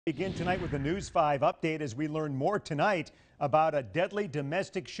Begin tonight with a News 5 update as we learn more tonight about a deadly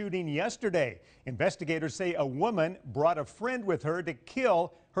domestic shooting yesterday. Investigators say a woman brought a friend with her to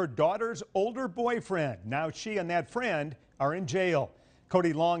kill her daughter's older boyfriend. Now she and that friend are in jail.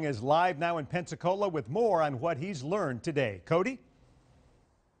 Cody Long is live now in Pensacola with more on what he's learned today. Cody?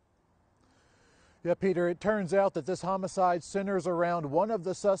 Yeah, Peter, it turns out that this homicide centers around one of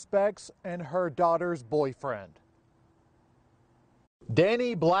the suspects and her daughter's boyfriend.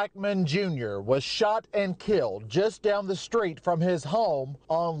 Danny Blackman Jr. was shot and killed just down the street from his home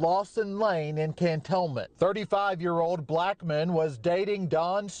on Lawson Lane in Cantonment. 35-year-old Blackman was dating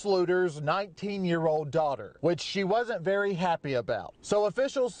Don Sluter's 19-year-old daughter, which she wasn't very happy about. So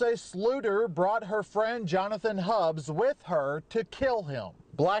officials say Sluter brought her friend Jonathan Hubbs with her to kill him.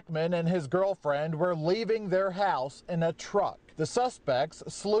 Blackman and his girlfriend were leaving their house in a truck. The suspects,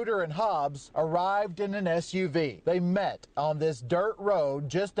 Sluter and Hobbs, arrived in an SUV. They met on this dirt road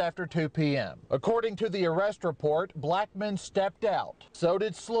just after 2 p.m. According to the arrest report, Blackman stepped out. So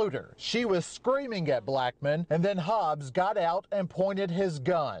did Sluter. She was screaming at Blackman, and then Hobbs got out and pointed his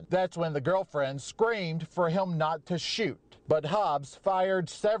gun. That's when the girlfriend screamed for him not to shoot. But Hobbs fired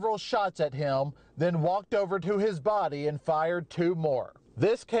several shots at him, then walked over to his body and fired 2 more.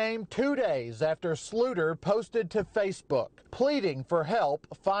 This came 2 days after Sluter posted to Facebook, pleading for help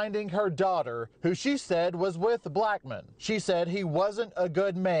finding her daughter, who she said was with Blackman. She said he wasn't a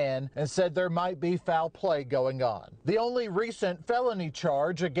good man and said there might be foul play going on. The only recent felony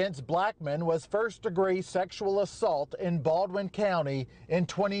charge against Blackman was first-degree sexual assault in Baldwin County in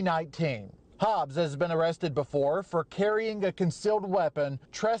 2019. Hobbs has been arrested before for carrying a concealed weapon,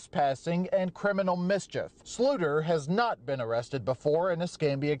 trespassing, and criminal mischief. Sluter has not been arrested before in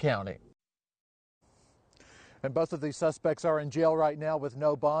Escambia County. And both of these suspects are in jail right now with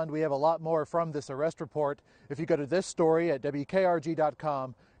no bond. We have a lot more from this arrest report if you go to this story at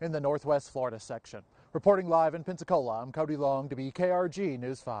WKRG.com in the Northwest Florida section. Reporting live in Pensacola, I'm Cody Long, WKRG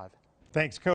News 5. Thanks, Cody.